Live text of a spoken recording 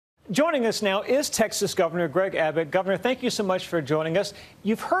Joining us now is Texas Governor Greg Abbott. Governor, thank you so much for joining us.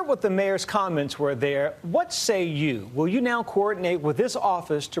 You've heard what the mayor's comments were there. What say you? Will you now coordinate with this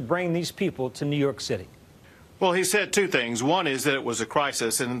office to bring these people to New York City? Well, he said two things. One is that it was a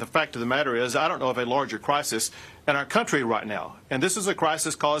crisis, and the fact of the matter is I don't know of a larger crisis in our country right now. And this is a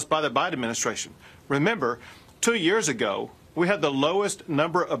crisis caused by the Biden administration. Remember, 2 years ago, we had the lowest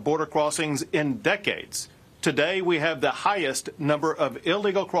number of border crossings in decades. Today, we have the highest number of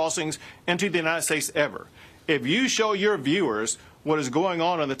illegal crossings into the United States ever. If you show your viewers what is going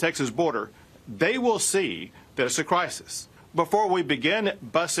on the Texas border, they will see that it's a crisis. Before we begin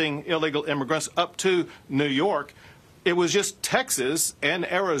busing illegal immigrants up to New York, it was just Texas and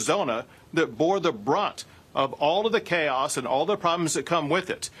Arizona that bore the brunt of all of the chaos and all the problems that come with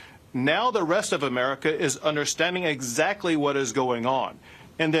it. Now the rest of America is understanding exactly what is going on.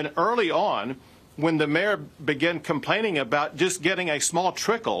 And then early on, when the mayor began complaining about just getting a small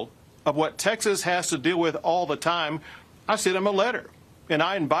trickle of what Texas has to deal with all the time, I sent him a letter. And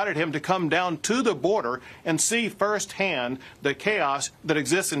I invited him to come down to the border and see firsthand the chaos that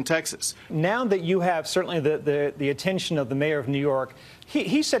exists in Texas. Now that you have certainly the attention of the mayor of New York,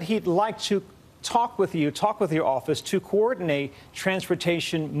 he said he'd like to talk with your office to coordinate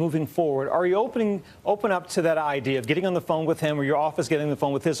transportation moving forward. Are you open up to that idea of getting on the phone with him, or your office getting on the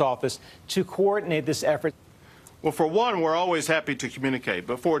phone with his office to coordinate this effort? Well, for one, we're always happy to communicate.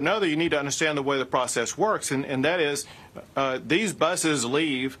 But for another, you need to understand the way the process works, and that is these buses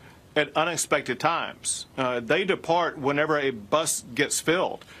leave at unexpected times. They depart whenever a bus gets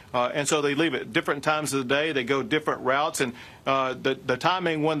filled. And so they leave at different times of the day. They go different routes. And the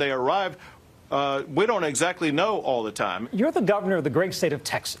timing when they arrive, we don't exactly know all the time. You're the governor of the great state of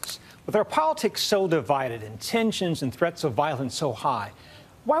Texas. With our politics so divided and tensions and threats of violence so high,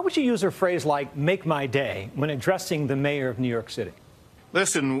 why would you use a phrase like "make my day" when addressing the mayor of New York City?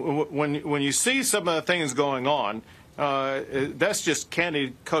 Listen, when you see some of the things going on, that's just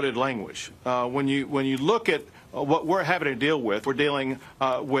candy-coated language. When you look at what we're having to deal with, we're dealing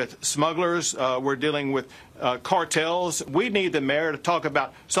with smugglers, we're dealing with cartels. We need the mayor to talk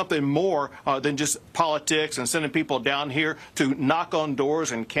about something more than just politics and sending people down here to knock on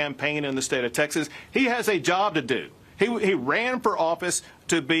doors and campaign in the state of Texas. He has a job to do. He ran for office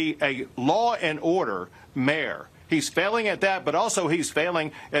to be a law and order mayor. He's failing at that, but also he's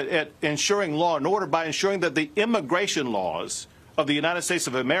failing at ensuring law and order by ensuring that the immigration laws of the United States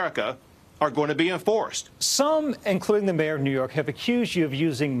of America are going to be enforced. Some, including the mayor of New York, have accused you of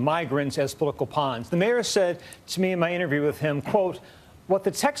using migrants as political pawns. The mayor said to me in my interview with him, quote, "What the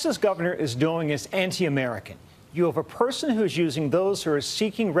Texas governor is doing is anti-American. You have a person who is using those who are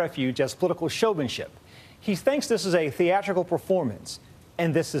seeking refuge as political showmanship. He thinks this is a theatrical performance,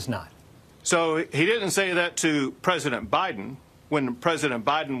 and this is not." So he didn't say that to President Biden when President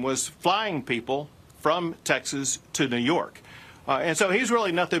Biden was flying people from Texas to New York. And so he's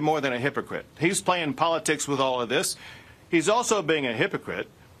really nothing more than a hypocrite. He's playing politics with all of this. He's also being a hypocrite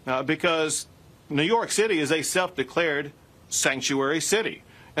because New York City is a self-declared sanctuary city.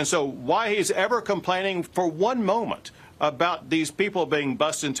 And so why he's ever complaining for one moment about these people being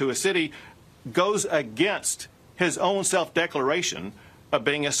bused into a city goes against his own self-declaration of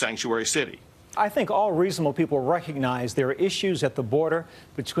being a sanctuary city. I think all reasonable people recognize there are issues at the border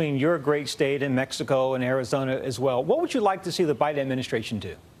between your great state and Mexico and Arizona as well. What would you like to see the Biden administration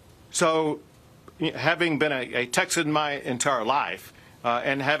do? So, having been a Texan my entire life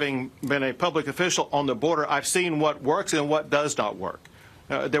and having been a public official on the border, I've seen what works and what does not work.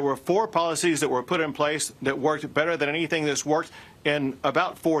 There were 4 policies that were put in place that worked better than anything that's worked in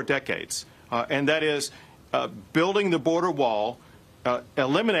about 4 decades. And that is building the border wall,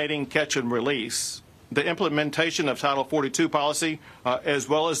 eliminating catch and release, the implementation of Title 42 policy, as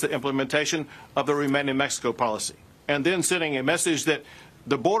well as the implementation of the Remain in Mexico policy, and then sending a message that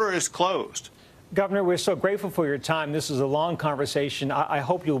the border is closed. Governor, we're so grateful for your time. This is a long conversation. I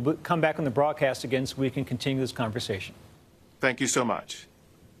hope you'll come back on the broadcast again so we can continue this conversation. Thank you so much.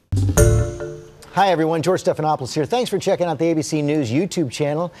 Hi, everyone. George Stephanopoulos here. Thanks for checking out the ABC News YouTube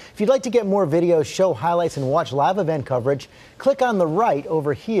channel. If you'd like to get more videos, show highlights, and watch live event coverage, click on the right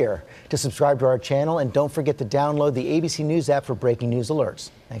over here to subscribe to our channel. And don't forget to download the ABC News app for breaking news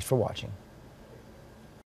alerts. Thanks for watching.